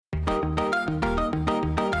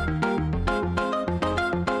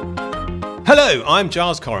Hello, I'm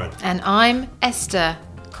Giles Corran. And I'm Esther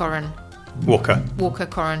Corran. Walker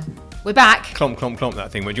Corran. We're back. Clomp, clomp, clomp,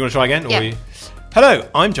 that thing. Do you want to try again? Yeah. Hello,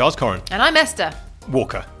 I'm Giles Corran. And I'm Esther.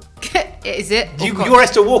 Walker. Is it? You're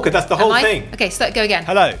Esther Walker, that's the whole thing. Okay, so go again.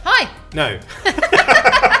 Hello. Hi. No.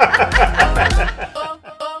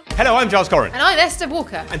 Hello, I'm Giles Corran. And I'm Esther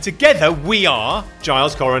Walker. And together we are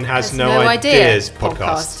Giles Corran Has No Ideas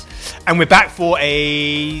podcast. And we're back for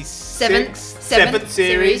a seventh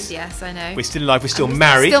series. Yes, I know. We're still alive, we're still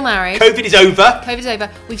married. Still married. COVID is over. COVID's over.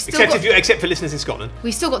 Except for listeners in Scotland.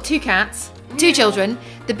 We've still got 2 cats, 2 children.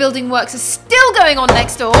 The building works are still going on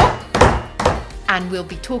next door. And we'll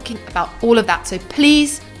be talking about all of that. So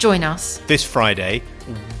please join us this Friday,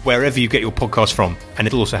 wherever you get your podcast from. And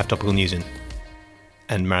it'll also have topical news in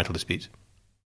and marital disputes.